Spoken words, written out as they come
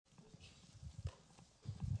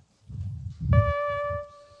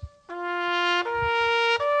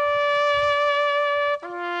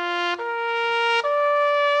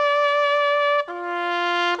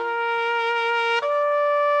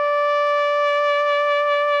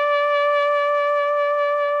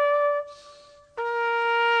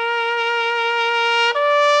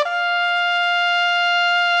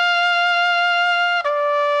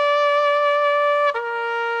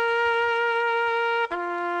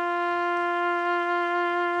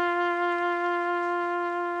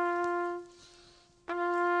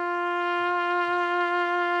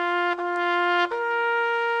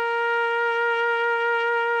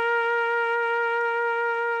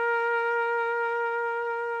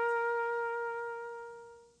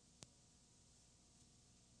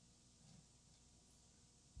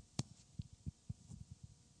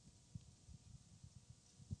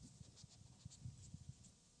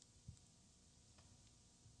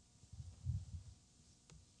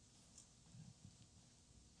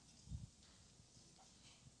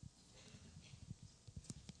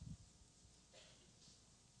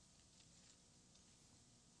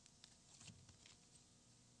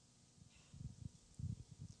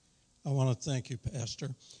want to thank you, Pastor,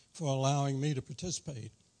 for allowing me to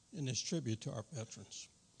participate in this tribute to our veterans.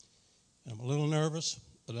 I'm a little nervous,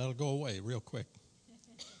 but that'll go away real quick.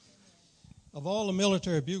 Of all the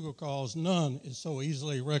military bugle calls, none is so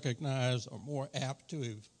easily recognized or more apt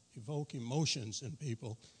to evoke emotions in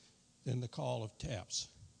people than the call of taps.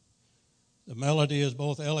 The melody is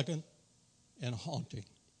both elegant and haunting.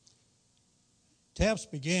 Taps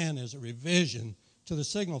began as a revision to the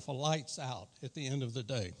signal for lights out at the end of the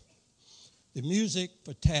day. The music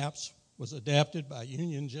for taps was adapted by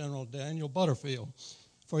Union General Daniel Butterfield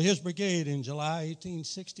for his brigade in July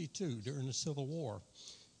 1862 during the Civil War.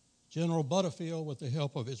 General Butterfield, with the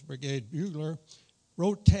help of his brigade bugler,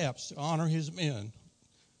 wrote taps to honor his men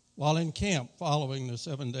while in camp following the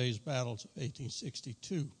 7 Days Battles of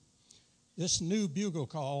 1862. This new bugle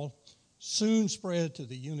call soon spread to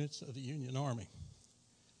the units of the Union Army.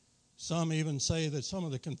 Some even say that some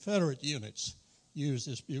of the Confederate units used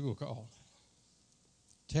this bugle call.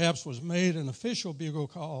 Taps was made an official bugle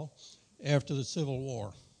call after the Civil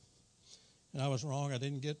War. And I was wrong, I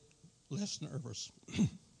didn't get less nervous.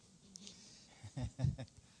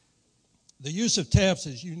 The use of taps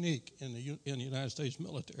is unique in the United States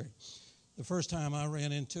military. The first time I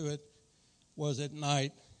ran into it was at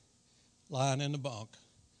night, lying in the bunk,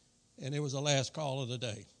 and it was the last call of the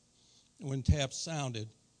day. And when taps sounded,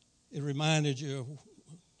 it reminded you of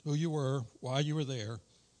who you were, why you were there,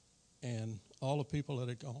 and all the people that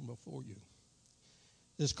had gone before you.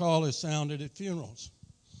 This call is sounded at funerals,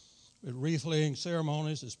 with wreath-laying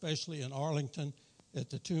ceremonies, especially in Arlington at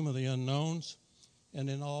the Tomb of the Unknowns, and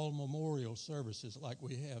in all memorial services like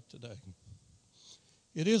we have today.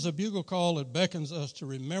 It is a bugle call that beckons us to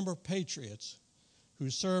remember patriots who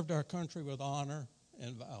served our country with honor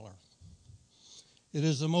and valor. It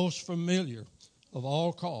is the most familiar of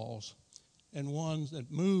all calls and one that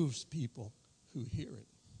moves people who hear it.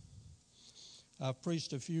 I've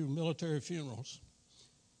preached a few military funerals,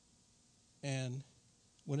 and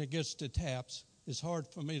when it gets to taps, it's hard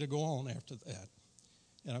for me to go on after that.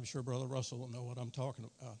 And I'm sure Brother Russell will know what I'm talking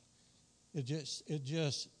about. It just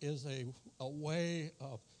is a way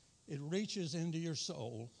of, it reaches into your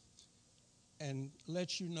soul and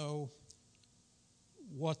lets you know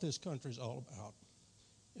what this country's all about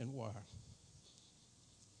and why.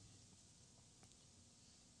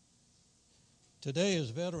 Today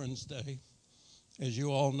is Veterans Day, as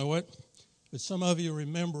you all know it, but some of you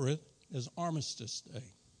remember it as Armistice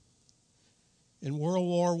Day. In World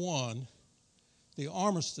War I, the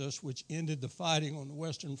armistice, which ended the fighting on the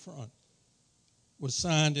Western Front, was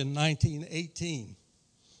signed in 1918.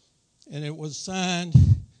 And it was signed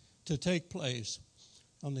to take place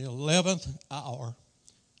on the 11th hour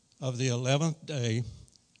of the 11th day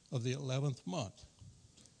of the 11th month.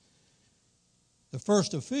 The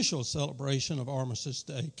first official celebration of Armistice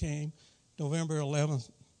Day came November 11th,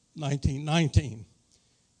 1919.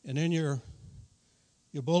 And in your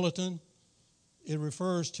bulletin, it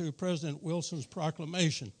refers to President Wilson's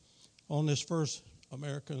proclamation on this first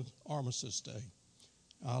American Armistice Day.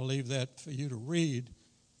 I'll leave that for you to read,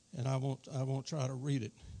 and I won't try to read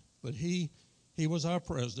it. But he was our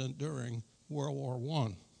president during World War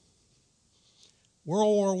I.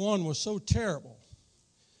 World War I was so terrible,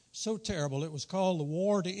 it was called the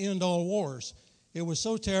war to end all wars. It was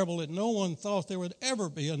so terrible that no one thought there would ever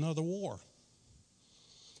be another war.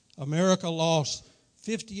 America lost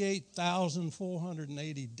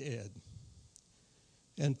 58,480 dead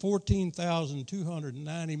and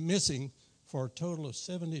 14,290 missing for a total of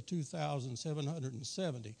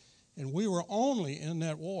 72,770. And we were only in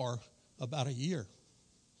that war about a year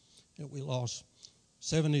that we lost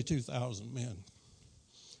 72,000 men.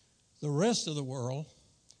 The rest of the world,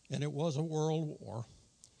 and it was a world war,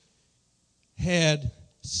 had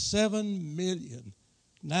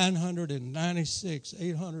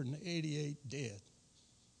 7,996,888 dead.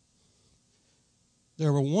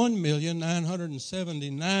 There were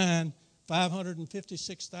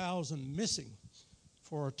 1,979,556,000 missing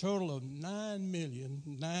for a total of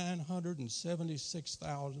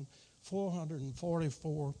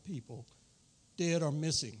 9,976,444 people dead or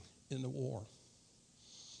missing in the war.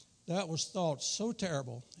 That was thought so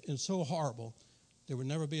terrible and so horrible there would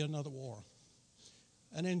never be another war.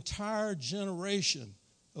 An entire generation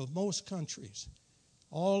of most countries,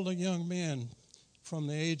 all the young men from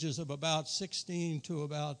the ages of about 16 to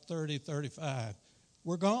about 30, 35,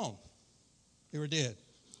 were gone. They were dead,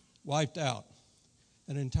 wiped out,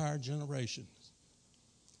 an entire generation.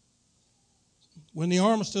 When the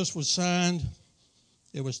armistice was signed,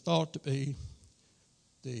 it was thought to be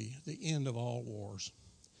the end of all wars.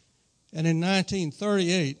 And in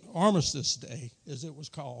 1938, Armistice Day, as it was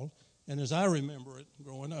called, and as I remember it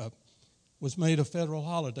growing up, was made a federal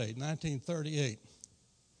holiday, 1938,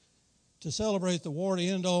 to celebrate the war to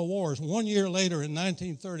end all wars. 1 year later, in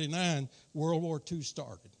 1939, World War II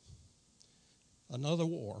started. Another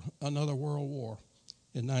war, another world war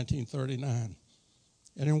in 1939.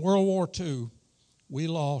 And in World War II, we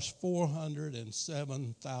lost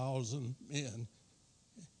 407,000 men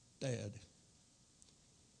dead.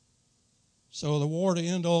 So the war to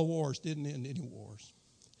end all wars didn't end any wars.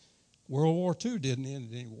 World War II didn't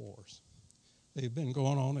end any wars. They've been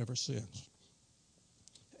going on ever since.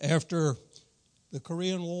 After the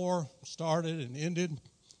Korean War started and ended,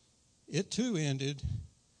 it too ended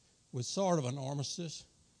with sort of an armistice.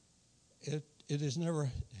 It has never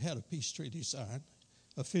had a peace treaty signed.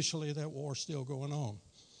 Officially, that war is still going on.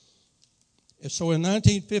 And so in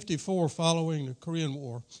 1954, following the Korean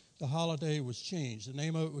War, the holiday was changed. The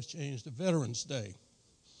name of it was changed to Veterans Day.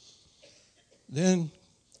 Then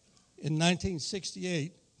in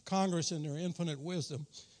 1968, Congress, in their infinite wisdom,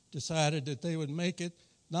 decided that they would make it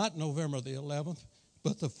not November the 11th,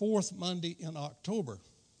 but the fourth Monday in October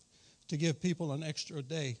to give people an extra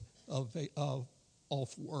day of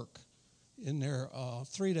off work in their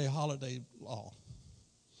 3-day holiday law.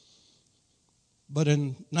 But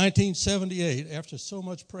in 1978, after so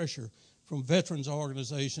much pressure from veterans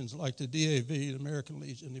organizations like the DAV, the American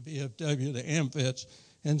Legion, the VFW, the AMVETS,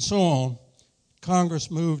 and so on, Congress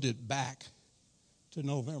moved it back to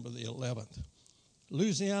November the 11th.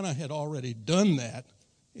 Louisiana had already done that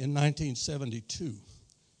in 1972.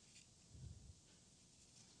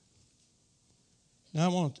 Now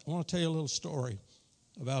I want to tell you a little story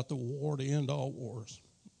about the war to end all wars.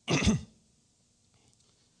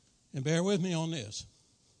 And bear with me on this.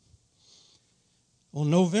 On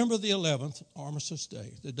November the 11th, Armistice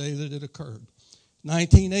Day, the day that it occurred,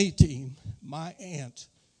 1918, my aunt,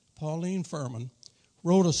 Pauline Furman,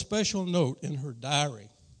 wrote a special note in her diary.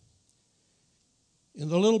 In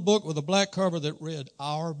the little book with a black cover that read,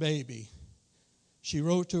 "Our Baby," she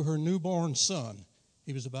wrote to her newborn son.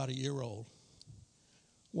 He was about a year old.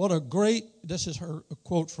 This is a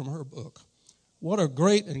quote from her book. "What a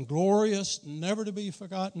great and glorious,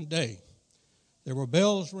 never-to-be-forgotten day. There were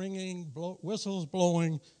bells ringing, whistles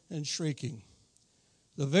blowing, and shrieking.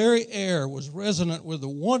 The very air was resonant with the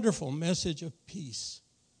wonderful message of peace.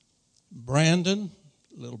 Brandon,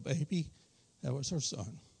 little baby," that was her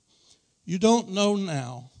son, "you don't know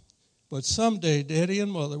now, but someday Daddy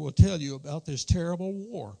and Mother will tell you about this terrible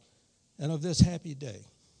war and of this happy day.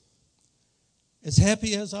 As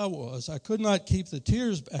happy as I was, I could not keep the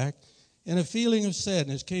tears back, and a feeling of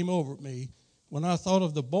sadness came over me when I thought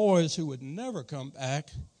of the boys who would never come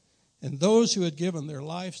back and those who had given their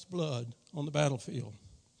life's blood on the battlefield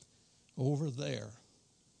over there.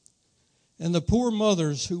 And the poor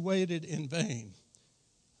mothers who waited in vain."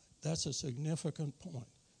 That's a significant point.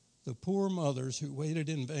 The poor mothers who waited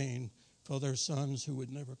in vain for their sons who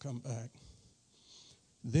would never come back.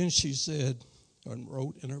 Then she said, and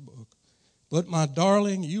wrote in her book, "But my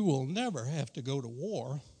darling, you will never have to go to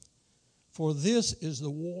war, for this is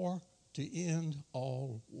the war to end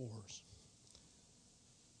all wars."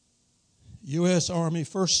 U.S. Army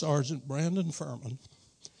First Sergeant Brandon Furman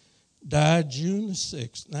died June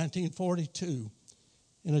 6, 1942,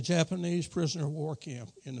 in a Japanese prisoner of war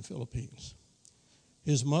camp in the Philippines.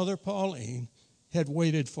 His mother, Pauline, had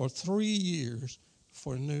waited for 3 years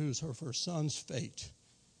for news of her son's fate.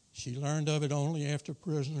 She learned of it only after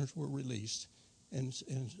prisoners were released and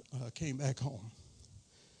came back home.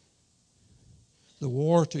 The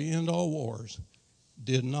war to end all wars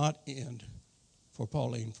did not end for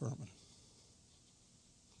Pauline Furman.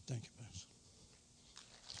 Thank you, Pastor.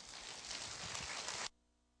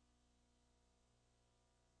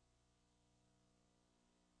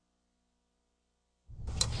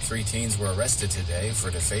 Three teens were arrested today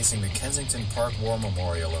for defacing the Kensington Park War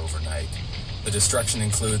Memorial overnight. The destruction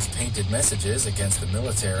includes painted messages against the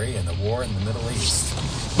military and the war in the Middle East.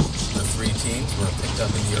 The three teens were picked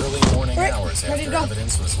up in the early morning hours after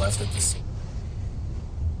evidence was left at the scene.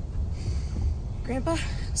 Grandpa,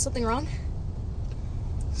 something wrong?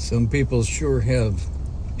 Some people sure have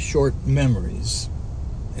short memories,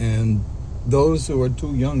 and those who are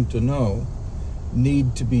too young to know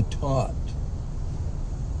need to be taught.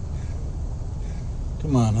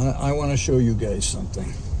 Come on, I want to show you guys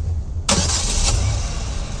something.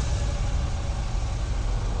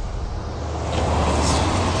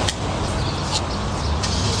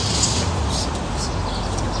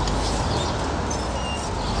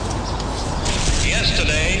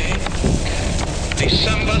 Yesterday,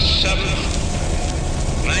 December 7th,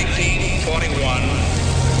 1941,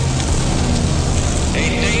 a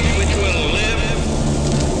date which will live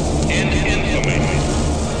in infamy.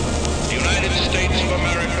 The United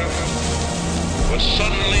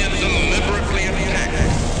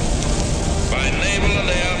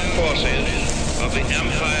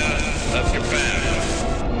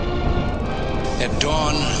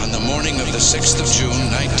dawn on the morning of the 6th of June,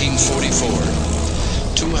 1944,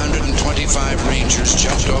 225 Rangers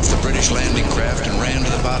jumped off the British landing craft and ran to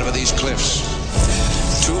the bottom of these cliffs.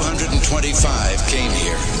 225 came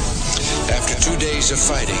here. After 2 days of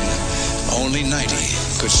fighting, only 90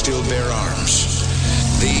 could still bear arms.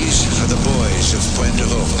 These are the boys of Pointe du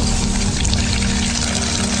Hoc.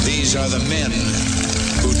 These are the men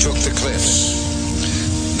who took the cliffs.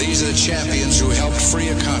 These are the champions who helped free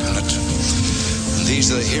a continent.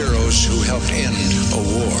 These are the heroes who helped end a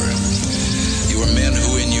war. You are men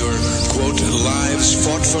who in your, quote, lives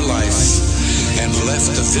fought for life and left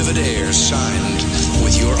the vivid air signed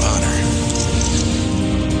with your honor.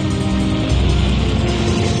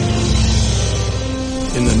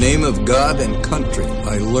 In the name of God and country,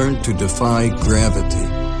 I learned to defy gravity.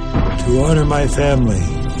 To honor my family,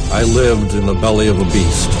 I lived in the belly of a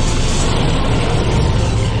beast.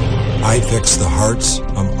 I fixed the hearts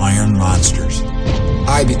of iron monsters.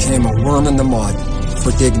 I became a worm in the mud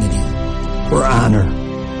for dignity, for honor,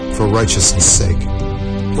 for righteousness' sake,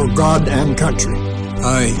 for God and country.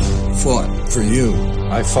 I fought for you.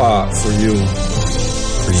 I fought for you.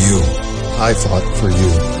 For you. I fought for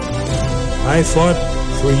you. I fought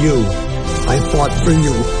for you. I fought for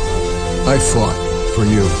you. I fought for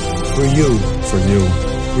you. For you. For you.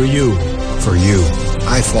 For you. For you.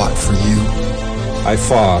 I fought for you. I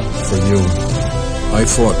fought for you. I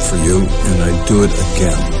fought for you, and I do it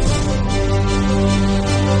again.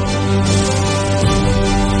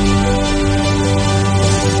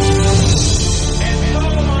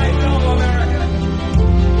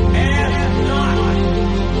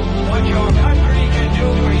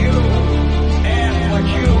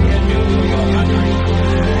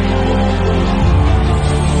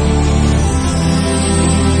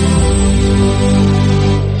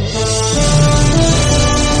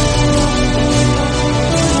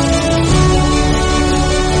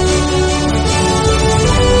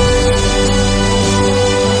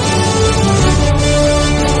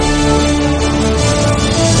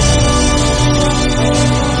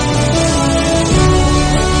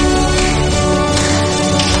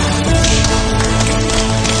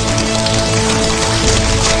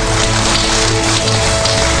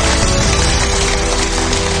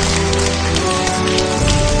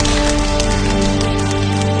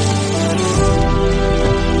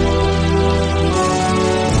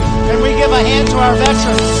 Our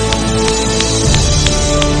veterans.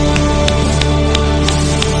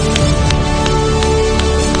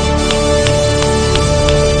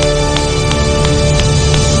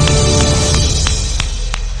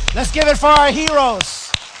 Let's give it for our heroes.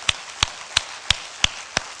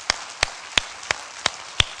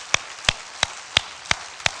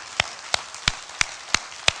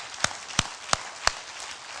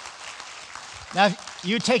 Now,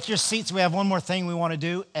 you take your seats. We have one more thing we want to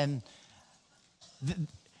do, and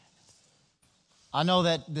I know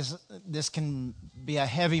that this can be a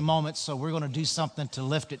heavy moment, so we're going to do something to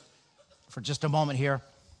lift it for just a moment here.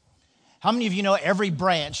 How many of you know every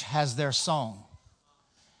branch has their song?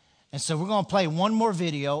 And so we're going to play one more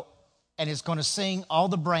video, and it's going to sing all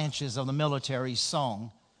the branches of the military's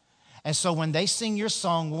song. And so when they sing your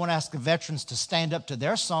song, we want to ask the veterans to stand up to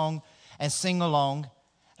their song and sing along,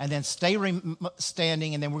 and then stay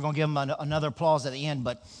standing, and then we're going to give them another applause at the end.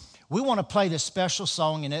 But we want to play this special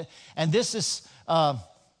song in it, and this is,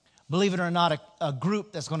 believe it or not, a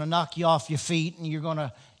group that's going to knock you off your feet, and you're going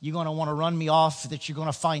to want to run me off. That you're going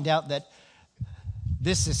to find out that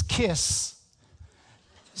this is KISS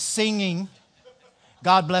singing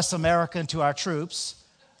 "God Bless America" and to our troops.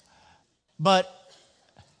 But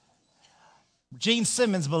Gene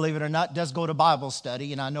Simmons, believe it or not, does go to Bible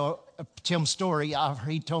study, and I know Tim Story,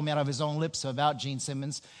 he told me out of his own lips about Gene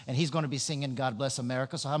Simmons, and he's going to be singing "God Bless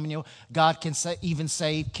America." So how many know God can even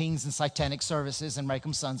save kings and satanic services and make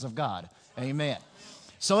them sons of God? Amen.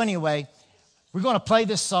 So anyway, we're going to play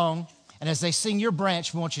this song, and as they sing your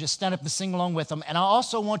branch, we want you to stand up and sing along with them. And I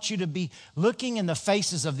also want you to be looking in the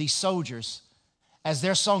faces of these soldiers as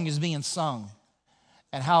their song is being sung,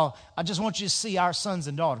 and how I just want you to see our sons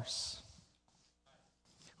and daughters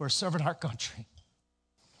who are serving our country.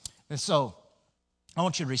 And so I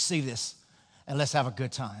want you to receive this, and let's have a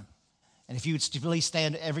good time. And if you would please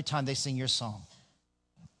stand every time they sing your song.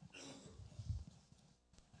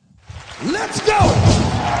 Let's go!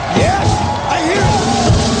 Yes, I hear it.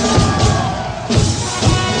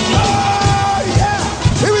 Oh, yeah!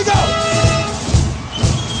 Here we go!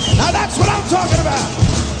 Now that's what I'm talking about.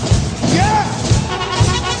 Yeah!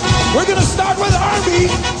 We're going to start with Army.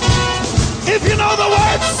 If you know the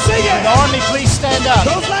words, sing it. The Army, please stand up.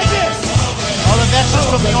 Goes like this. All of veterans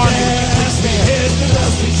from the Army, would you please stand? Hit the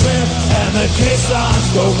dusty trail and the caissons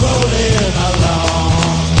go rolling along.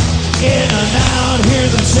 In and out, hear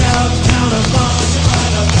them shout, count a bunch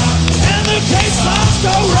right about, and the caissons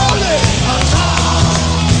go rolling along.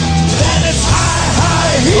 Then it's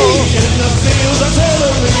high heat in the field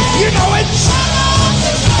artillery. You know it.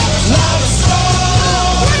 Loud and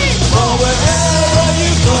strong. For wherever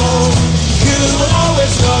you go, you will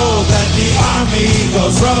always know that the Army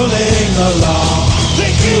goes rolling along. The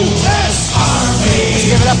U.S. Army. Let's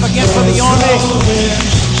give it up again for the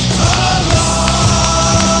Army.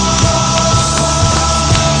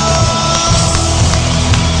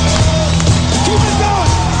 Keep it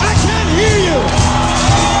going. I can't hear you.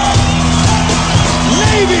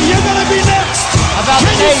 Navy, you're going to be next. How about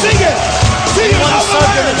Can the you Navy? sing it? Do you Anyone know who the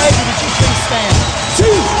served in the words? Navy, would you please stand?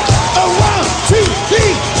 1, 2, 3.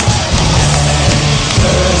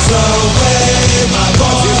 Anchors away, my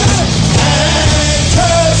boys.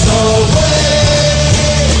 Anchors away.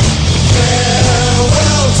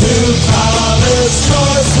 Farewell to college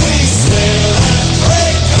shores. We sail and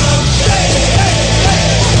break of day.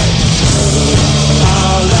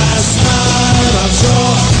 Our last night on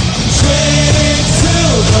shore. Swing to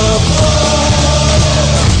the floor.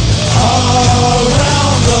 All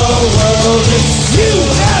around the world, it's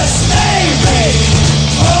U.S. Navy.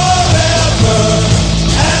 Forever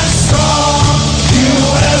and strong.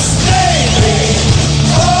 U.S. Navy.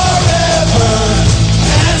 Forever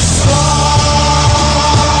and strong.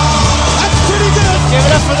 That's pretty good. Give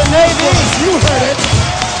it up for the Navy. You heard it.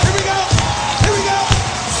 Here we go. Here we go.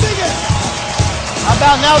 Sing it. How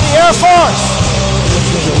about now the Air Force?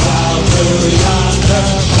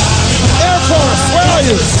 Air Force, where are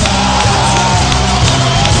you?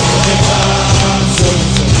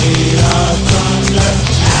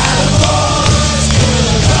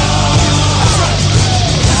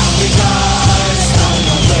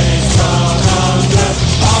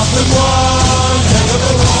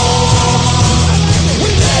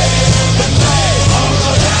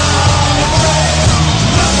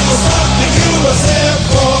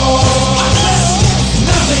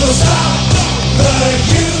 Nothing will stop the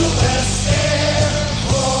U.S. Air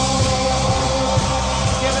Force.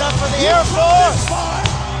 Give it up for the Air Force.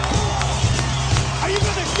 Are you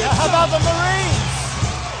going to get How about the Marines?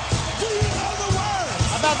 Do you know the words?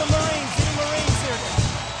 How about the Marines? Any Marines here?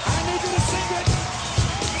 I need you to sing it.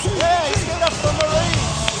 Yeah, he's giving up for the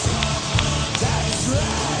Marines. That's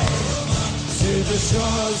right. To the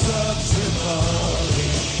shores of Tripoli,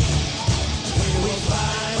 we will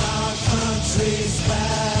fight our country's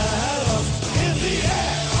battles in the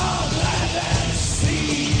air, on land and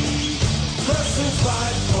sea. First to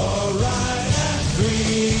fight for right and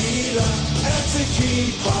freedom, and to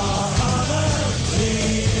keep our honor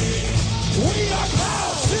clean. We are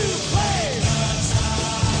proud to claim the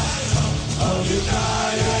title of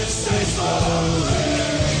United States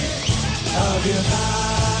Marine, of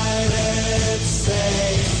United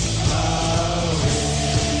States Marine.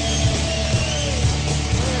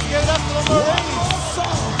 Give it up for the Marines.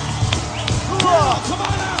 Come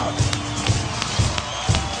on out.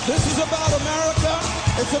 This is about America.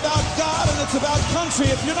 It's about God and it's about country.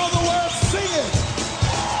 If you know the words, sing it.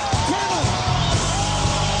 Colonel.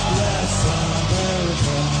 Bless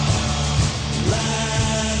America,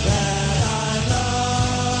 land that I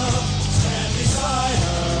love. Stand beside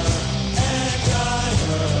her and guide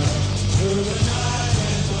her through the night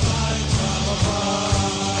and the light from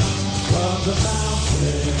above. From the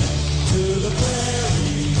mountain to the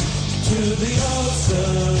prairie, to the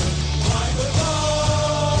ocean, like the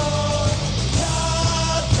Lord.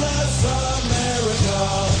 God bless America,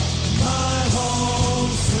 my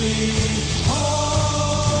home, sweet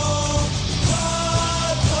home.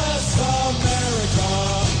 God bless America,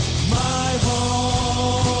 my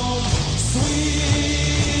home,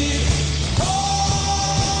 sweet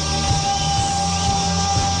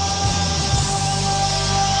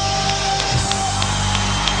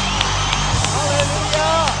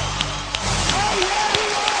Hallelujah.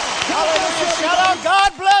 Hallelujah. Shout out,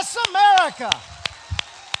 God bless America.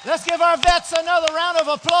 Let's give our vets another round of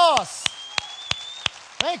applause.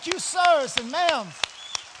 Thank you, sirs and ma'ams.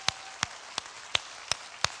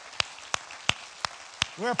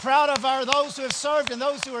 We're proud of those who have served and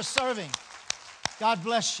those who are serving. God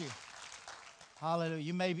bless you. Hallelujah.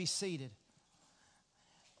 You may be seated.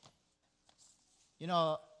 You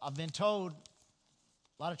know, I've been told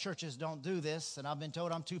a lot of churches don't do this, and I've been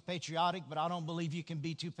told I'm too patriotic, but I don't believe you can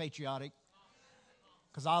be too patriotic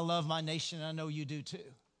because I love my nation, and I know you do too.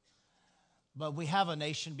 But we have a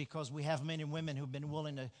nation because we have men and women who've been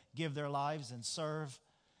willing to give their lives and serve.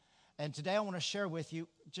 And today I want to share with you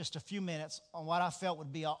just a few minutes on what I felt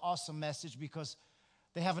would be an awesome message, because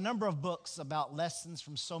they have a number of books about lessons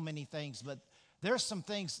from so many things, but there's some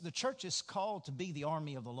things. The church is called to be the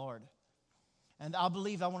army of the Lord. And I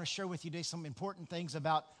believe I want to share with you today some important things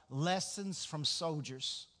about lessons from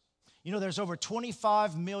soldiers. You know, there's over 24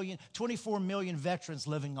 million veterans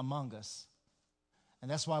living among us. And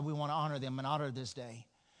that's why we want to honor them and honor this day.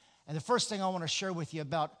 And the first thing I want to share with you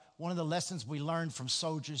about one of the lessons we learned from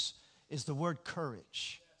soldiers is the word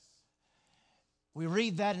courage. We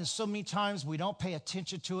read that, and so many times we don't pay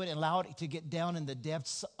attention to it and allow it to get down in the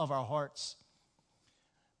depths of our hearts.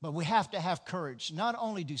 But we have to have courage. Not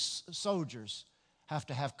only do soldiers have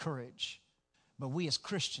to have courage, but we as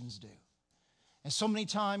Christians do. And so many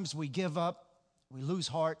times we give up, we lose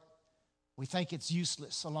heart, we think it's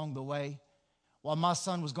useless along the way. While my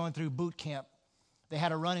son was going through boot camp, they had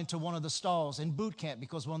to run into one of the stalls in boot camp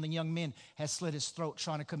because one of the young men had slit his throat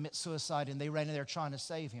trying to commit suicide, and they ran in there trying to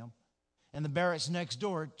save him. In the barracks next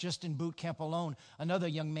door, just in boot camp alone, another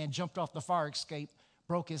young man jumped off the fire escape,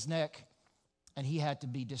 broke his neck, and he had to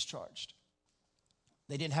be discharged.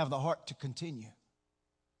 They didn't have the heart to continue.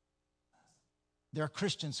 There are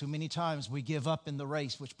Christians who many times we give up in the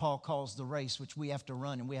race, which Paul calls the race, which we have to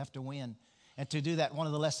run and we have to win. And to do that, one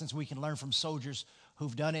of the lessons we can learn from soldiers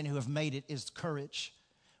who've done it and who have made it is courage.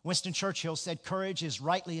 Winston Churchill said, courage is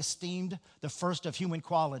rightly esteemed the first of human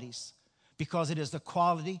qualities because it is the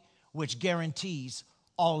quality which guarantees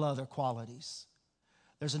all other qualities.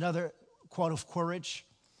 There's another quote of courage.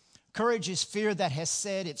 Courage is fear that has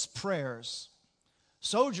said its prayers.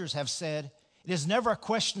 Soldiers have said, it is never a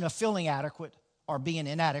question of feeling adequate or being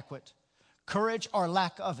inadequate. Courage or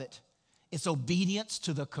lack of it, it's obedience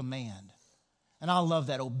to the command. And I love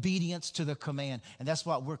that, obedience to the command. And that's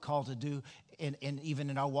what we're called to do even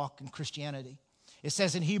in our walk in Christianity. It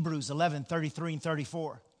says in Hebrews 11:33 and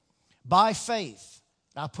 34, by faith,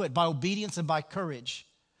 I put by obedience and by courage,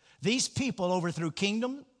 these people overthrew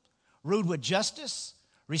kingdom, ruled with justice,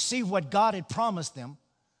 received what God had promised them.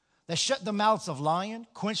 They shut the mouths of lions,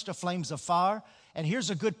 quenched the flames of fire. And here's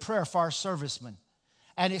a good prayer for our servicemen.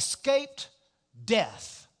 And escaped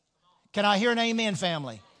death. Can I hear an amen,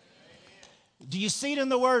 family? Amen. Do you see it in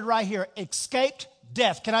the word right here? Escaped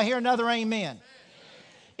death. Can I hear another amen? Amen?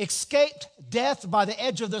 Escaped death by the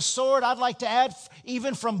edge of the sword. I'd like to add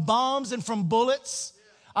even from bombs and from bullets.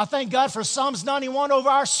 I thank God for Psalms 91 over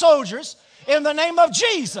our soldiers in the name of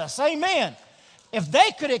Jesus. Amen. If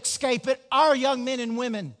they could escape it, our young men and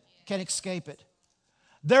women can escape it.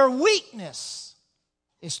 Their weakness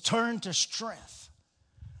is turned to strength.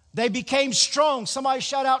 They became strong. Somebody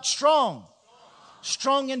shout out strong.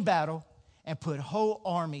 Strong in battle and put whole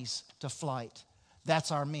armies to flight.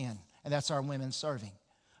 That's our men and that's our women serving.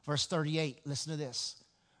 Verse 38, listen to this.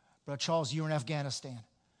 Brother Charles, you were in Afghanistan.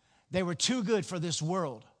 They were too good for this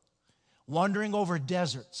world, wandering over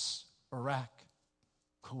deserts, Iraq,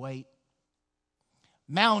 Kuwait,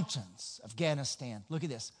 mountains, Afghanistan. Look at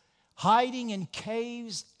this. Hiding in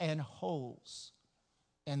caves and holes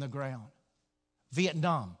in the ground.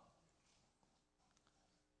 Vietnam.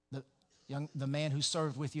 The man who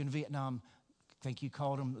served with you in Vietnam, I think you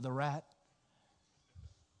called him the rat.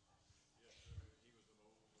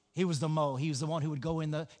 He was the mole. He was the one who would go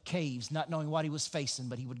in the caves, not knowing what he was facing,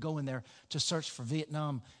 but he would go in there to search for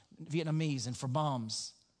Vietnamese and for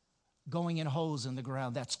bombs. Going in holes in the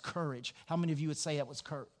ground, that's courage. How many of you would say that was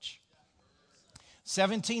courage?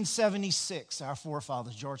 1776, our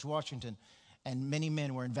forefathers, George Washington, and many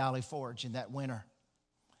men were in Valley Forge in that winter.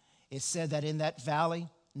 It said that in that valley,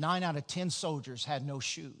 9 out of 10 soldiers had no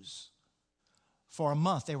shoes. For a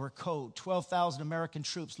month, they were cold. 12,000 American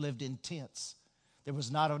troops lived in tents. There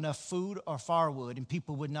was not enough food or firewood, and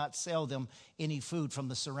people would not sell them any food from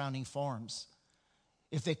the surrounding farms.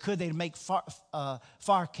 If they could, they'd make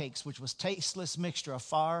fire cakes, which was tasteless mixture of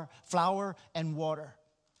flour and water.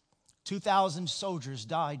 2,000 soldiers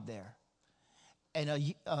died there.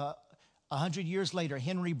 And 100 years later,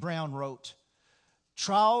 Henry Brown wrote,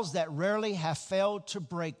 trials that rarely have failed to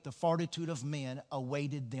break the fortitude of men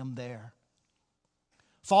awaited them there.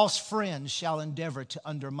 False friends shall endeavor to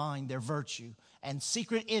undermine their virtue, and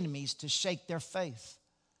secret enemies to shake their faith.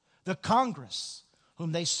 The Congress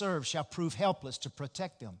whom they serve shall prove helpless to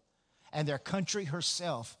protect them, and their country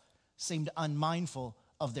herself seemed unmindful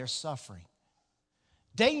of their suffering.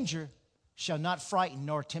 Danger shall not frighten,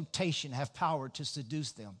 nor temptation have power to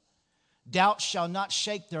seduce them. Doubt shall not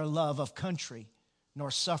shake their love of country, nor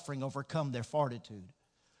suffering overcome their fortitude.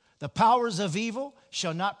 The powers of evil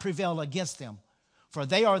shall not prevail against them, for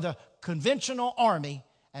they are the conventional army,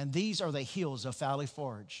 and these are the hills of Valley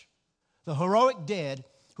Forge. The heroic dead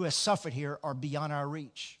who have suffered here are beyond our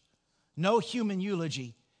reach. No human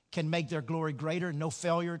eulogy can make their glory greater. No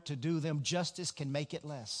failure to do them justice can make it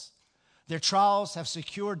less. Their trials have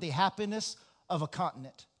secured the happiness of a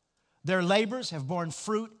continent. Their labors have borne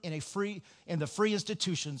fruit in the free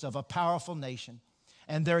institutions of a powerful nation.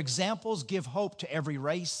 And their examples give hope to every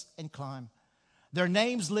race and clime. Their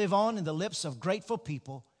names live on in the lips of grateful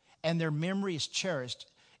people, and their memory is cherished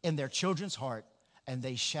in their children's heart, and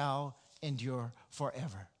they shall endure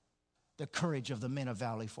forever. The courage of the men of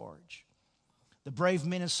Valley Forge. The brave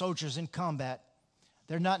men and soldiers in combat,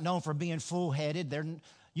 they're not known for being full-headed.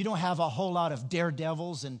 You don't have a whole lot of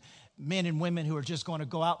daredevils and men and women who are just going to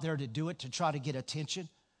go out there to do it to try to get attention.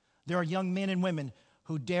 There are young men and women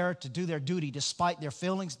who dare to do their duty despite their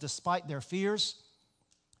feelings, despite their fears,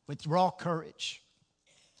 with raw courage.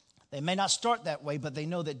 They may not start that way, but they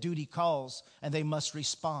know that duty calls and they must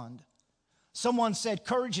respond. Someone said,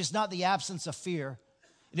 courage is not the absence of fear.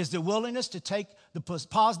 It is the willingness to take the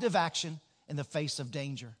positive action in the face of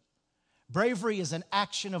danger. Bravery is an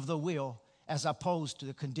action of the will as opposed to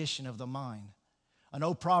the condition of the mind. An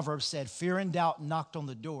old proverb said, fear and doubt knocked on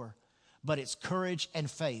the door, but it's courage and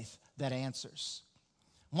faith that answers.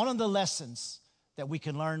 One of the lessons that we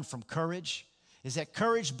can learn from courage is that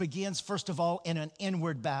courage begins, first of all, in an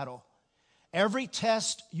inward battle. Every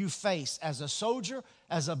test you face as a soldier,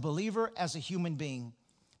 as a believer, as a human being,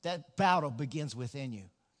 that battle begins within you.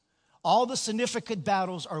 All the significant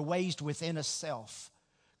battles are waged within a self.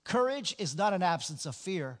 Courage is not an absence of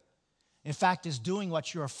fear. In fact, it's doing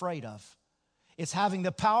what you're afraid of. It's having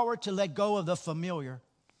the power to let go of the familiar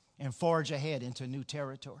and forge ahead into new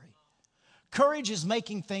territory. Courage is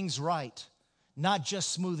making things right, not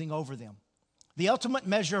just smoothing over them. The ultimate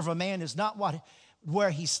measure of a man is not where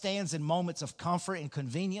he stands in moments of comfort and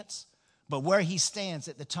convenience, but where he stands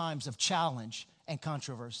at the times of challenge and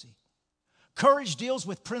controversy. Courage deals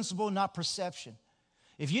with principle, not perception.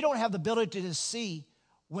 If you don't have the ability to see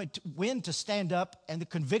when to stand up and the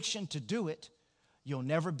conviction to do it, you'll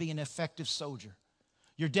never be an effective soldier.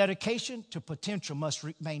 Your dedication to potential must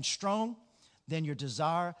remain strong than your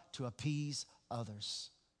desire to appease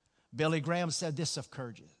others. Billy Graham said this of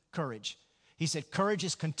courage. He said, courage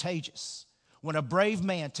is contagious. When a brave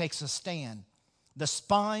man takes a stand, the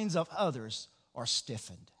spines of others are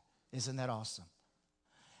stiffened. Isn't that awesome?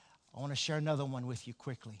 I want to share another one with you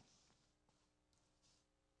quickly.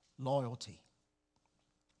 Loyalty.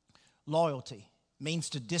 Loyalty means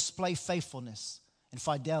to display faithfulness and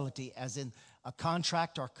fidelity as in a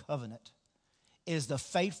contract or covenant. It is the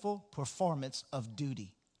faithful performance of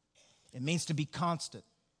duty. It means to be constant,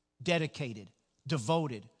 dedicated,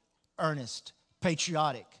 devoted, earnest,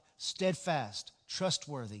 patriotic, steadfast,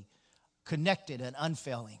 trustworthy, connected, and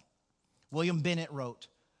unfailing. William Bennett wrote,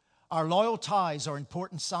 our loyal ties are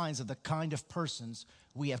important signs of the kind of persons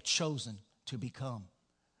we have chosen to become.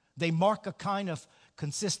 They mark a kind of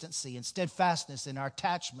consistency and steadfastness in our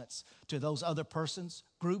attachments to those other persons,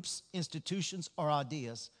 groups, institutions, or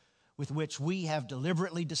ideas with which we have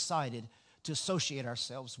deliberately decided to associate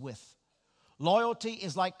ourselves with. Loyalty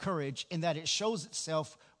is like courage in that it shows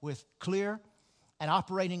itself with clear and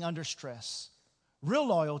operating under stress. Real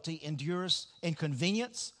loyalty endures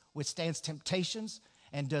inconvenience, withstands temptations,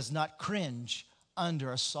 and does not cringe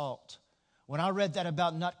under assault. When I read that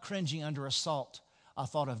about not cringing under assault, I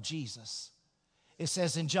thought of Jesus. It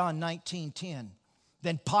says in John 19:10,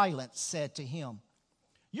 then Pilate said to him,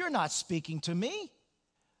 you're not speaking to me.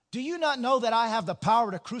 Do you not know that I have the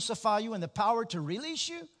power to crucify you and the power to release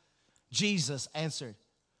you? Jesus answered,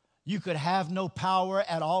 you could have no power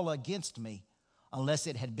at all against me unless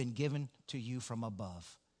it had been given to you from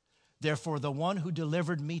above. Therefore, the one who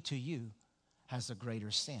delivered me to you has a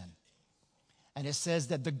greater sin. And it says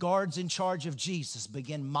that the guards in charge of Jesus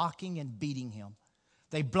began mocking and beating him.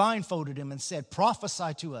 They blindfolded him and said,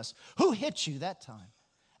 prophesy to us. Who hit you that time?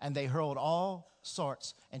 And they hurled all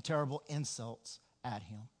sorts and terrible insults at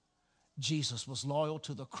him. Jesus was loyal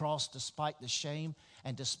to the cross despite the shame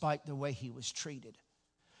and despite the way he was treated.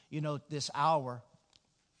 You know, this hour,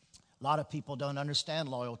 a lot of people don't understand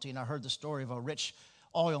loyalty. And I heard the story of a rich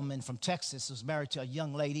oilman from Texas who was married to a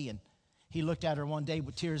young lady, and he looked at her one day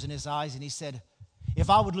with tears in his eyes, and he said, if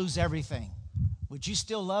I would lose everything, would you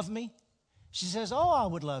still love me? She says, oh, I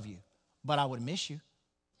would love you, but I would miss you.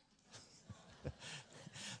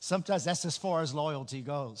 Sometimes that's as far as loyalty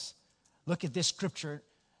goes. Look at this scripture,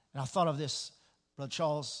 and I thought of this, Brother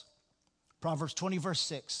Charles, Proverbs 20, verse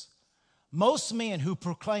 6. Most men who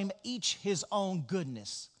proclaim each his own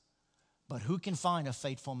goodness, but who can find a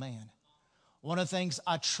faithful man? One of the things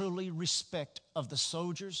I truly respect of the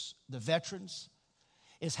soldiers, the veterans,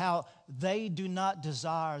 is how they do not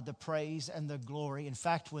desire the praise and the glory. In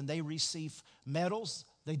fact, when they receive medals,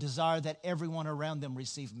 They desire that everyone around them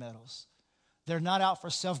receive medals. They're not out for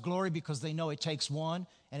self-glory because they know it takes one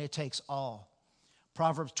and it takes all.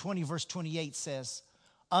 Proverbs 20, verse 28 says,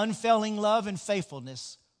 unfailing love and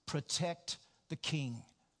faithfulness protect the king,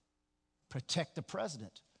 protect the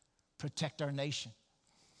president, protect our nation.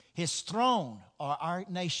 His throne, or our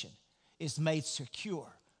nation, is made secure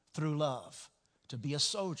through love. To be a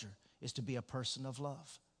soldier is to be a person of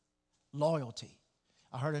love. Loyalty.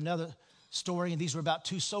 I heard another story, and these were about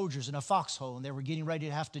two soldiers in a foxhole, and they were getting ready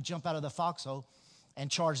to have to jump out of the foxhole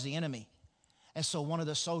and charge the enemy. And so one of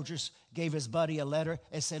the soldiers gave his buddy a letter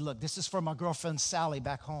and said, look, this is for my girlfriend Sally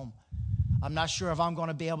back home. I'm not sure if I'm going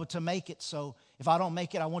to be able to make it, so if I don't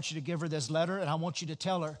make it, I want you to give her this letter, and I want you to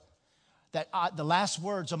tell her that the last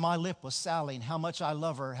words of my lip was Sally and how much I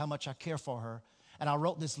love her, how much I care for her. And I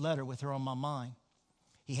wrote this letter with her on my mind.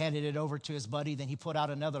 He handed it over to his buddy. Then he put out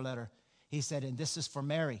another letter. He said, and this is for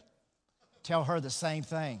Mary. Tell her the same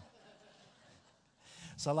thing.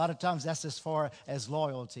 So a lot of times that's as far as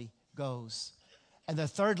loyalty goes. And the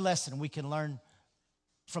third lesson we can learn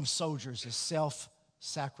from soldiers is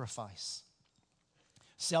self-sacrifice.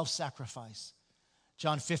 Self-sacrifice.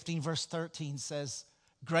 John 15, verse 13 says,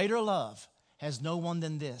 greater love has no one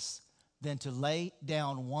than this, than to lay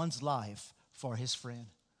down one's life for his friend.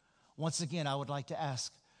 Once again, I would like to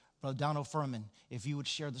ask Brother Donald Furman if you would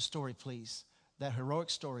share the story, please, that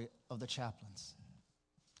heroic story of the chaplains.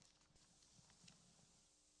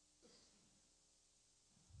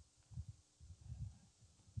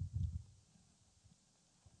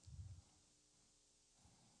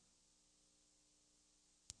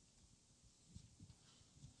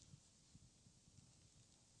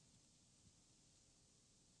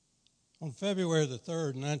 On February the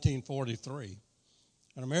 3rd, 1943,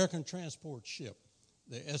 an American transport ship,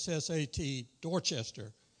 the SSAT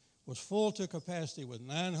Dorchester, was full to capacity with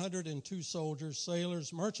 902 soldiers,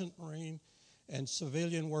 sailors, merchant marine, and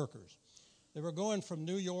civilian workers. They were going from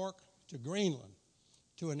New York to Greenland,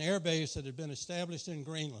 to an air base that had been established in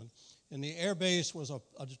Greenland, and the air base was a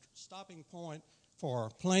stopping point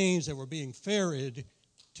for planes that were being ferried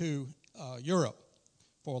to Europe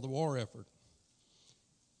for the war effort.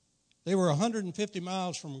 They were 150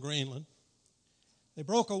 miles from Greenland. They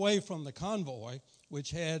broke away from the convoy, which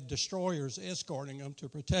had destroyers escorting them to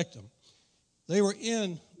protect them. They were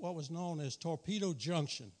in what was known as Torpedo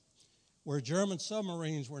Junction, where German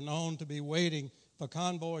submarines were known to be waiting for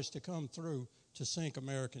convoys to come through to sink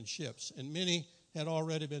American ships, and many had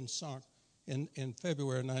already been sunk in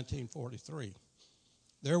February 1943.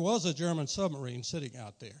 There was a German submarine sitting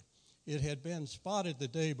out there. It had been spotted the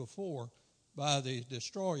day before by the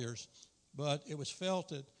destroyers, but it was felt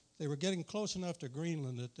that they were getting close enough to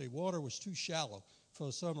Greenland that the water was too shallow for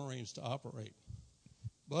the submarines to operate.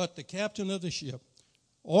 But the captain of the ship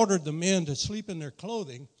ordered the men to sleep in their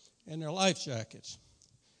clothing and their life jackets.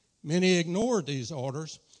 Many ignored these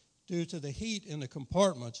orders due to the heat in the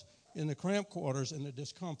compartments, in the cramped quarters, and the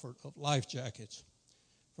discomfort of life jackets.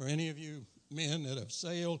 For any of you men that have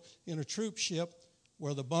sailed in a troop ship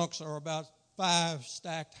where the bunks are about 5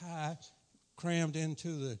 stacked high, crammed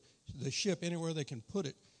into the ship anywhere they can put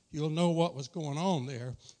it, you'll know what was going on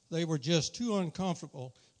there. They were just too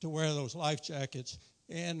uncomfortable to wear those life jackets.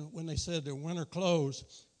 And when they said their winter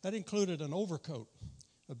clothes, that included an overcoat,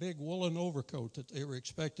 a big woolen overcoat that they were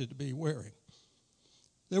expected to be wearing.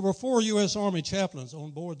 There were 4 U.S. Army chaplains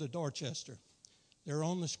on board the Dorchester. They're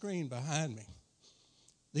on the screen behind me.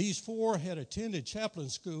 These 4 had attended chaplain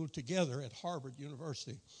school together at Harvard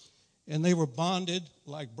University, and they were bonded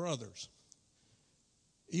like brothers.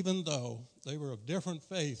 Even though they were of different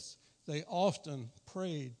faiths, they often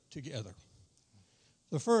prayed together.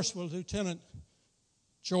 The first was Lieutenant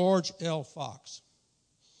George L. Fox.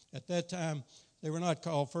 At that time, they were not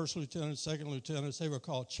called first lieutenants, second lieutenants. They were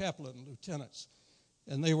called chaplain lieutenants.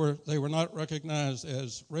 And they were not recognized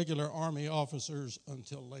as regular Army officers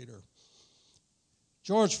until later.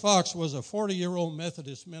 George Fox was a 40-year-old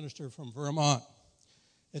Methodist minister from Vermont.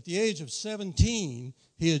 At the age of 17,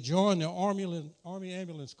 he had joined the Army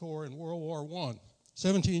Ambulance Corps in World War I.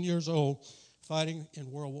 17 years old, fighting in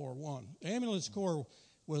World War I. The Ambulance Corps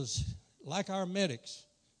was like our medics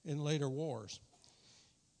in later wars.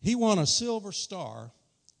 He won a Silver Star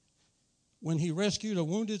when he rescued a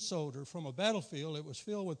wounded soldier from a battlefield that was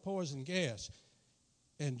filled with poison gas.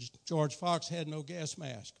 And George Fox had no gas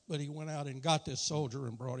mask, but he went out and got this soldier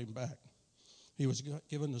and brought him back. He was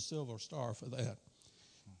given the Silver Star for that.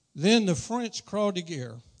 Then the French Croix de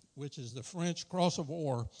Guerre, which is the French Cross of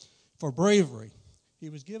War, for bravery. He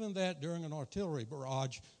was given that during an artillery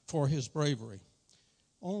barrage for his bravery.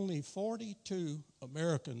 Only 42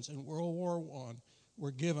 Americans in World War I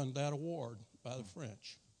were given that award by the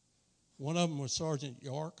French. One of them was Sergeant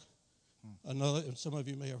York. Another, and some of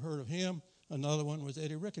you may have heard of him. Another one was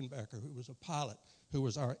Eddie Rickenbacker, who was a pilot, who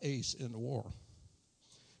was our ace in the war.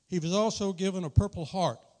 He was also given a Purple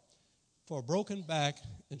Heart for a broken back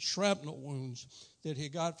and shrapnel wounds that he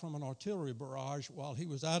got from an artillery barrage while he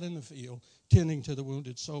was out in the field tending to the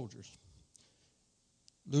wounded soldiers.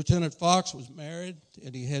 Lieutenant Fox was married,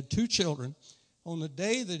 and he had 2 children. On the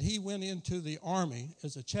day that he went into the Army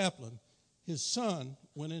as a chaplain, his son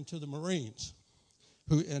went into the Marines,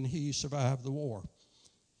 and he survived the war.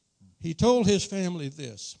 He told his family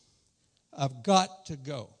this: "I've got to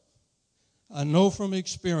go. I know from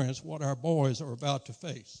experience what our boys are about to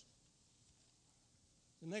face."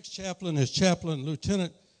 The next chaplain is Chaplain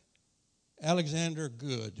Lieutenant Alexander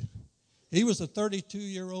Good. He was a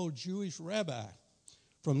 32-year-old Jewish rabbi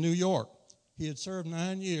from New York. He had served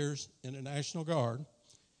 9 years in the National Guard.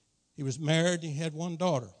 He was married and he had 1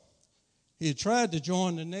 daughter. He had tried to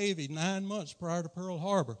join the Navy 9 months prior to Pearl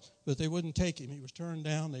Harbor, but they wouldn't take him. He was turned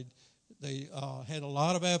down. They had a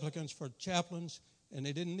lot of applicants for chaplains, and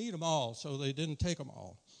they didn't need them all, so they didn't take them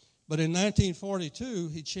all. But in 1942,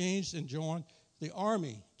 he changed and joined the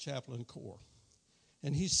Army Chaplain Corps.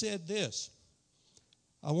 And he said this: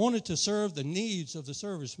 "I wanted to serve the needs of the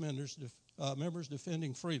service members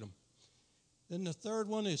defending freedom." Then the third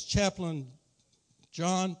one is Chaplain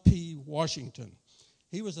John P. Washington.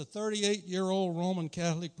 He was a 38-year-old Roman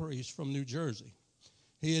Catholic priest from New Jersey.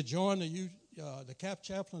 He had joined the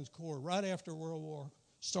Chaplains Corps right after World War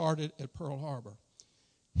started at Pearl Harbor.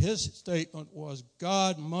 His statement was,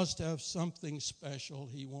 "God must have something special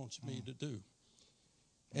he wants me to do."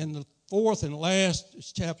 And the fourth and last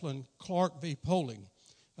is Chaplain Clark V. Poling,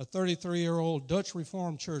 a 33-year-old Dutch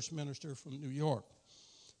Reformed Church minister from New York.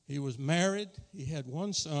 He was married, he had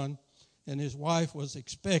 1 son, and his wife was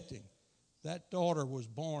expecting. That daughter was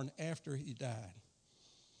born after he died.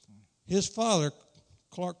 His father,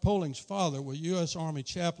 Clark Poling's father, was U.S. Army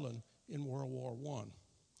chaplain in World War I.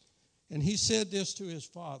 And he said this to his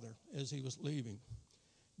father as he was leaving: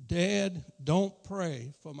 "Dad, don't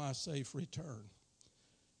pray for my safe return.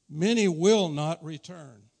 Many will not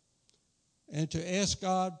return, and to ask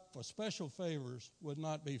God for special favors would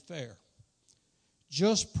not be fair.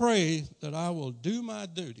 Just pray that I will do my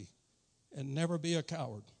duty and never be a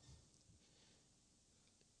coward."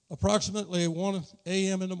 Approximately 1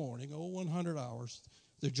 a.m. in the morning, 0100 hours,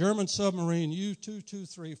 the German submarine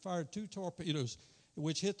U-223 fired 2 torpedoes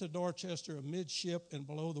which hit the Dorchester amidship and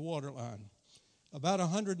below the waterline. About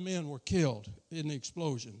 100 men were killed in the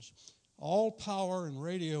explosions. All power and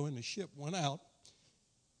radio in the ship went out.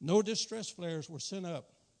 No distress flares were sent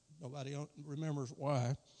up. Nobody remembers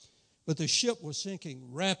why. But the ship was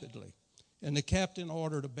sinking rapidly, and the captain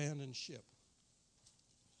ordered abandon ship.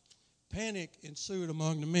 Panic ensued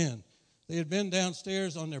among the men. They had been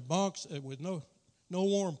downstairs on their bunks with no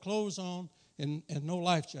warm clothes on and no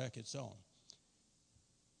life jackets on.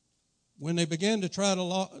 When they began to try to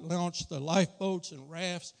launch the lifeboats and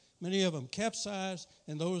rafts, many of them capsized,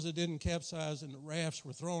 and those that didn't capsize in the rafts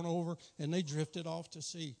were thrown over, and they drifted off to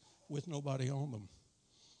sea with nobody on them.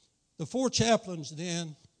 The 4 chaplains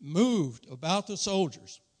then moved about the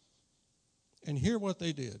soldiers, and hear what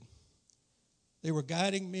they did. They were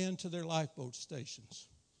guiding men to their lifeboat stations.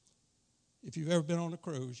 If you've ever been on a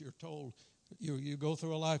cruise, you're told you go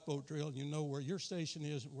through a lifeboat drill and you know where your station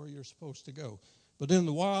is and where you're supposed to go. But in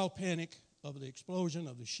the wild panic of the explosion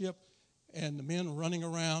of the ship and the men running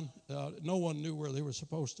around, no one knew where they were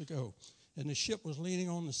supposed to go. And the ship was leaning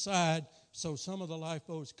on the side, so some of the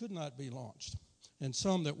lifeboats could not be launched. And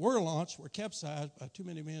some that were launched were capsized by too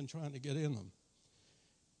many men trying to get in them.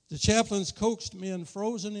 The chaplains coaxed men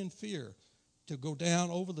frozen in fear to go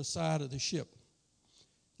down over the side of the ship.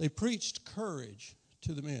 They preached courage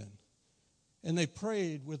to the men, and they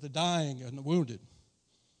prayed with the dying and the wounded.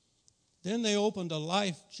 Then they opened a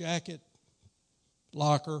life jacket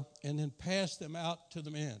locker and then passed them out to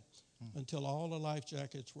the men until all the life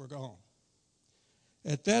jackets were gone.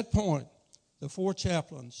 At that point, the 4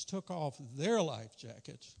 chaplains took off their life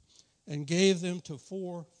jackets and gave them to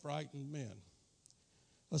 4 frightened men.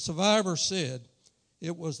 A survivor said,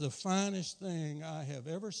 "It was the finest thing I have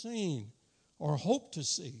ever seen or hope to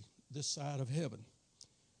see this side of heaven."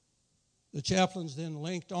 The chaplains then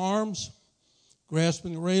linked arms,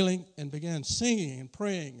 grasping the railing, and began singing and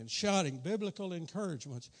praying and shouting biblical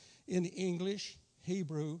encouragements in English,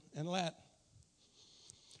 Hebrew, and Latin.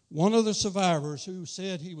 One of the survivors, who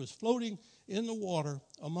said he was floating in the water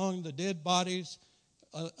among the dead bodies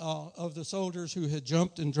of the soldiers who had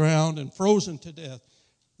jumped and drowned and frozen to death.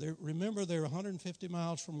 Remember, they were 150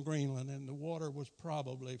 miles from Greenland, and the water was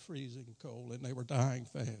probably freezing cold, and they were dying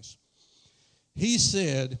fast. He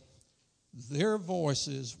said their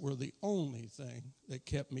voices were the only thing that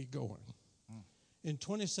kept me going. In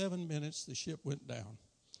 27 minutes, the ship went down.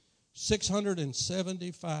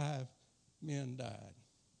 675 men died,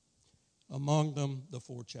 among them the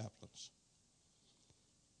 4 chaplains.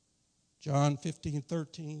 John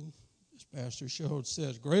 15:13, as Pastor showed,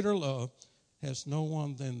 says, greater love has no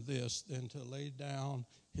one than this, than to lay down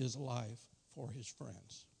his life for his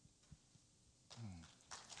friends.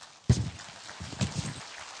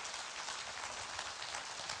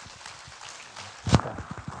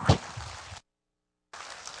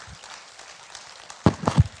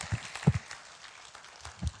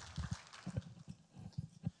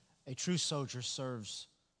 A true soldier serves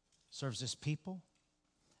his people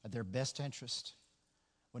at their best interest.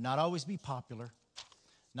 Will not always be popular,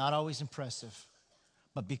 not always impressive,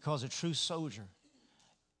 but because a true soldier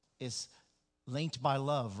is linked by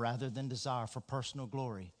love rather than desire for personal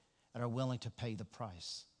glory and are willing to pay the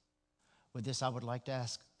price. With this, I would like to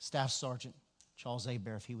ask Staff Sergeant Charles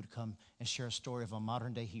Hebert if he would come and share a story of a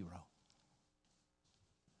modern-day hero.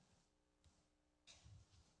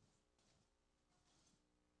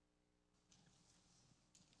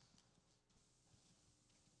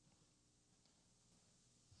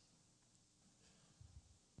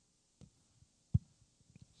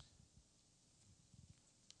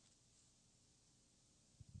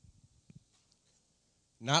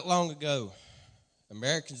 Not long ago,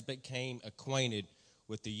 Americans became acquainted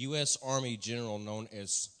with the U.S. Army general known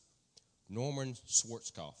as Norman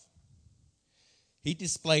Schwarzkopf. He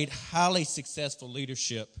displayed highly successful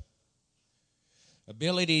leadership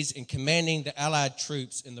abilities in commanding the Allied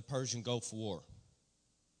troops in the Persian Gulf War,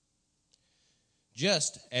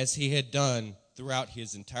 just as he had done throughout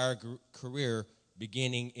his entire career,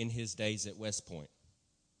 beginning in his days at West Point.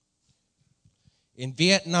 In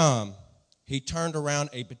Vietnam, he turned around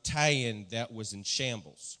a battalion that was in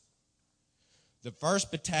shambles. The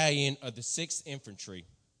 1st Battalion of the 6th Infantry,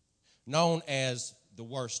 known as the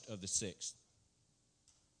worst of the 6th.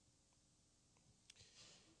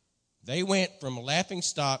 They went from a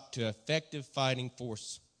laughingstock to effective fighting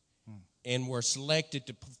force and were selected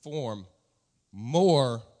to perform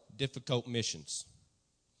more difficult missions.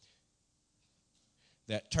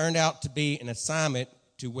 That turned out to be an assignment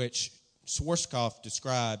to which Schwarzkopf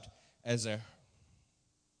described as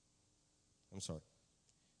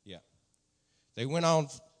They went on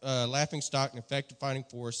laughingstock and effective fighting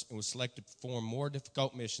force and was selected to perform more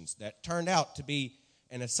difficult missions. That turned out to be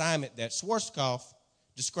an assignment that Schwarzkopf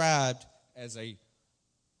described as a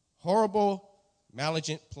horrible,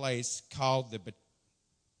 malignant place called the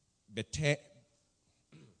Batangan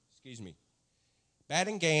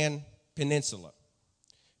Peninsula.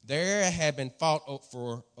 The area had been fought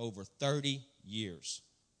for over 30 years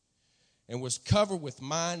and was covered with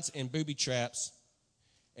mines and booby traps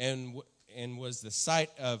and was the site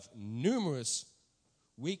of numerous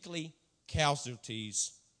weekly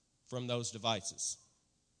casualties from those devices.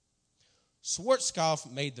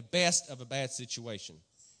 Schwarzkopf made the best of a bad situation.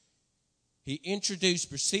 He introduced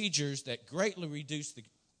procedures that greatly reduced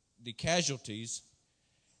the casualties,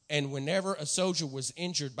 and whenever a soldier was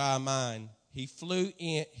injured by a mine, he flew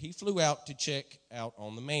out to check out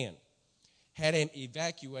on the man, had him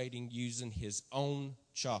evacuating using his own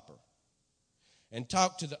chopper, and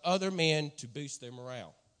talked to the other men to boost their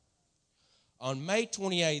morale. On May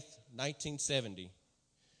 28, 1970,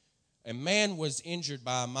 a man was injured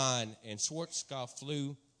by a mine, and Schwarzkopf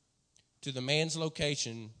flew to the man's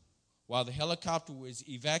location. While the helicopter was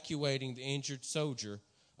evacuating the injured soldier,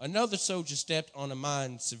 another soldier stepped on a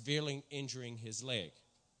mine, severely injuring his leg.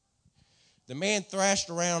 The man thrashed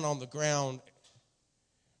around on the ground,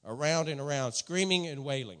 around and around, screaming and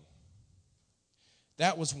wailing.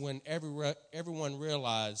 That was when everyone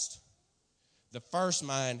realized the first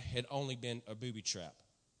mine had only been a booby trap.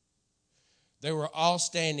 They were all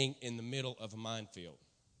standing in the middle of a minefield.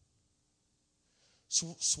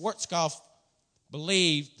 Schwarzkopf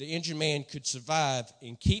believed the injured man could survive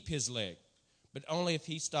and keep his leg, but only if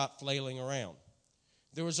he stopped flailing around.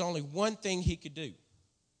 There was only one thing he could do.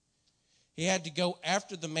 He had to go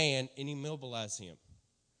after the man and immobilize him.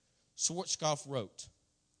 Schwarzkopf wrote,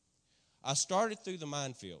 "I started through the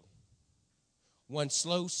minefield, one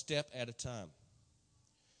slow step at a time,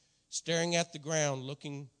 staring at the ground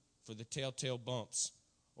looking for the telltale bumps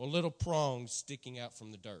or little prongs sticking out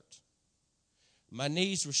from the dirt. My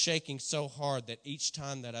knees were shaking so hard that each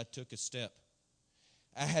time that I took a step,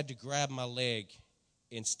 I had to grab my leg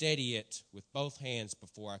and steady it with both hands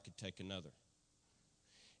before I could take another.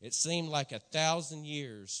 It seemed like 1,000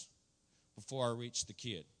 years before I reached the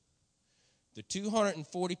kid." The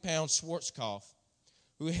 240-pound Schwarzkopf,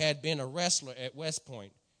 who had been a wrestler at West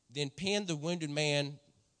Point, then pinned the wounded man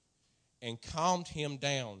and calmed him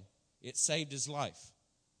down. It saved his life.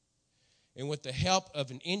 And with the help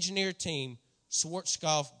of an engineer team,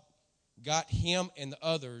 Schwarzkopf got him and the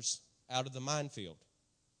others out of the minefield.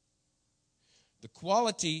 The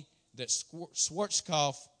quality that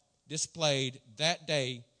Schwarzkopf displayed that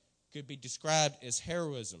day could be described as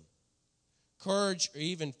heroism, courage, or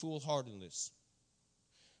even foolhardiness.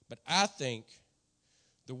 But I think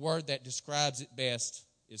the word that describes it best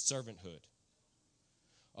is servanthood.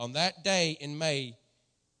 On that day in May,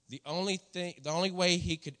 the only way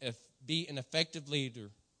he could be an effective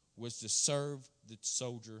leader was to serve the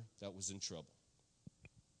soldier that was in trouble.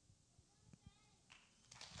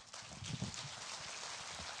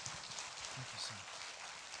 Thank you, sir.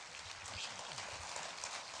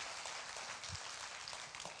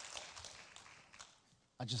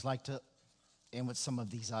 I'd just like to end with some of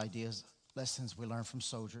these ideas, lessons we learn from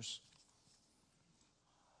soldiers.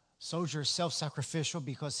 Soldier is self-sacrificial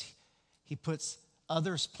because he puts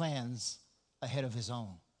others' plans ahead of his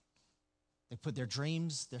own. They put their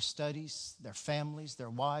dreams, their studies, their families, their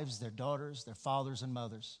wives, their daughters, their fathers and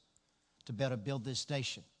mothers to better build this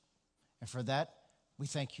nation. And for that, we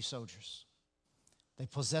thank you, soldiers. They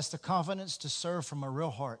possess the confidence to serve from a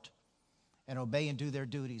real heart and obey and do their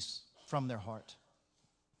duties from their heart.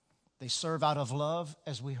 They serve out of love,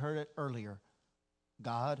 as we heard it earlier,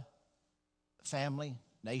 God, family,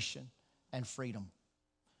 nation, and freedom.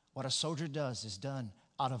 What a soldier does is done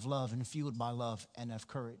out of love and fueled by love and of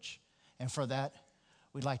courage. And for that,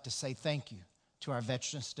 we'd like to say thank you to our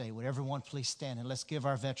Veterans Day. Would everyone please stand and let's give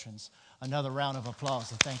our veterans another round of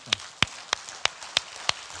applause and thank them.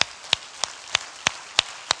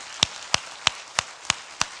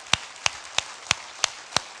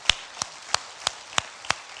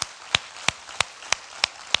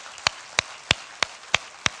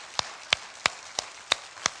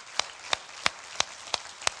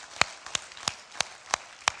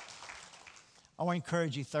 I want to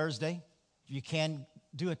encourage you Thursday, if you can,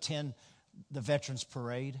 do attend the Veterans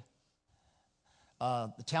Parade.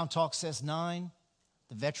 The Town Talk says 9.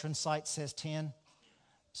 The Veterans Site says 10.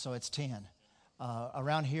 So it's 10.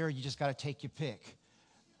 Around here, you just got to take your pick.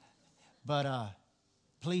 But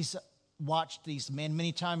please watch these men.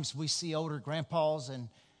 Many times we see older grandpas and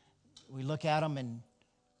we look at them and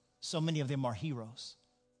so many of them are heroes.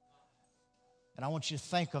 And I want you to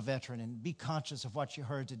thank a veteran and be conscious of what you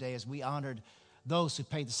heard today as we honored those who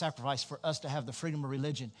paid the sacrifice for us to have the freedom of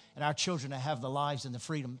religion and our children to have the lives and the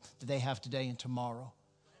freedom that they have today and tomorrow.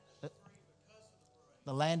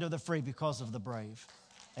 The land of the free because of the brave.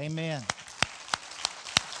 Amen.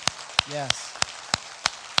 Yes.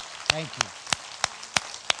 Thank you.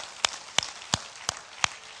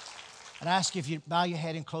 And I ask you if you bow your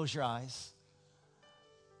head and close your eyes.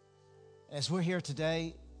 As we're here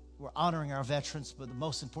today, we're honoring our veterans, but the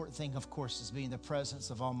most important thing, of course, is being in the presence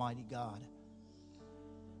of Almighty God.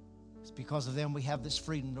 It's because of them we have this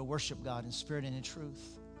freedom to worship God in spirit and in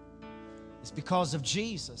truth. It's because of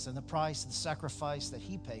Jesus and the price and the sacrifice that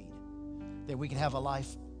He paid that we can have a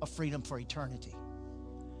life of freedom for eternity.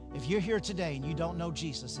 If you're here today and you don't know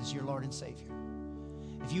Jesus as your Lord and Savior,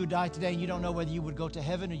 if you would die today and you don't know whether you would go to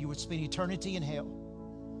heaven or you would spend eternity in hell,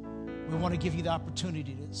 we want to give you the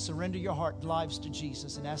opportunity to surrender your heart, lives to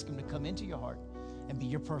Jesus and ask Him to come into your heart and be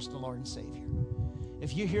your personal Lord and Savior.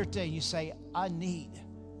 If you're here today and you say, I need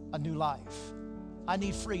a new life. I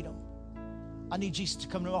need freedom. I need Jesus to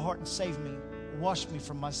come to my heart and save me, wash me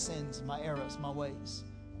from my sins, my errors, my ways.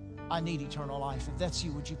 I need eternal life. If that's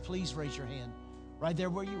you, would you please raise your hand right there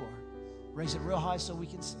where you are? Raise it real high so we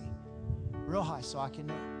can see. Real high so I can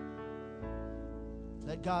know.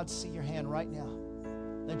 Let God see your hand right now.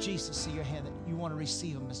 Let Jesus see your hand that you want to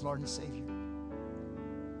receive Him as Lord and Savior.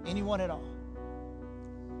 Anyone at all.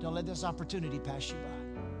 Don't let this opportunity pass you by.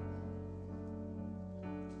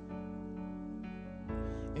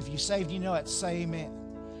 If you saved, you know it, say amen.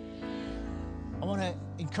 I want to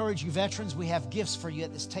encourage you, veterans, we have gifts for you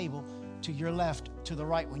at this table to your left, to the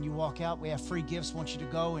right. When you walk out, we have free gifts. I want you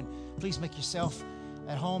to go and please make yourself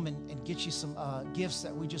at home and get you some gifts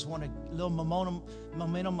that we just want a little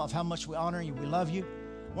momentum of how much we honor you, we love you.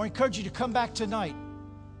 I want to encourage you to come back tonight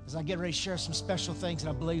as I get ready to share some special things that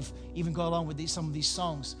I believe even go along with some of these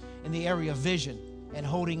songs in the area of vision and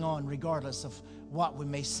holding on regardless of what we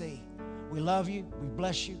may see. We love you. We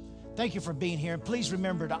bless you. Thank you for being here. And please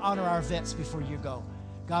remember to honor our vets before you go.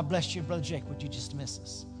 God bless you. Brother Jake, would you just dismiss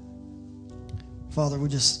us? Father, we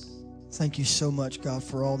just thank you so much, God,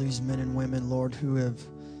 for all these men and women, Lord, who have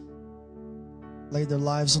laid their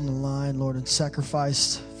lives on the line, Lord, and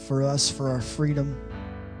sacrificed for us, for our freedom.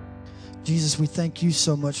 Jesus, we thank you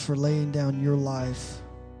so much for laying down your life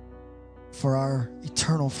for our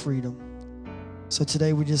eternal freedom. So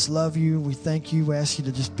today we just love you. We thank you. We ask you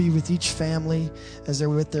to just be with each family as they're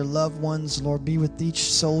with their loved ones. Lord, be with each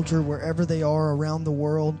soldier wherever they are around the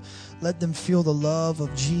world. Let them feel the love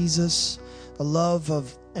of Jesus, the love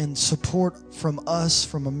of and support from us,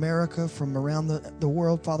 from America, from around the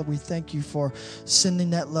world. Father, we thank you for sending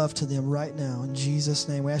that love to them right now. In Jesus'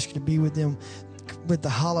 name, we ask you to be with them with the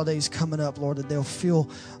holidays coming up, Lord, that they'll feel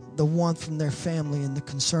the warmth from their family and the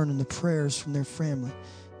concern and the prayers from their family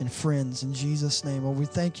and friends. In Jesus' name, Lord, we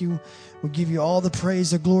thank you. We give you all the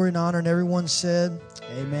praise, the glory, and honor. And everyone said,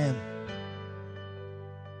 amen.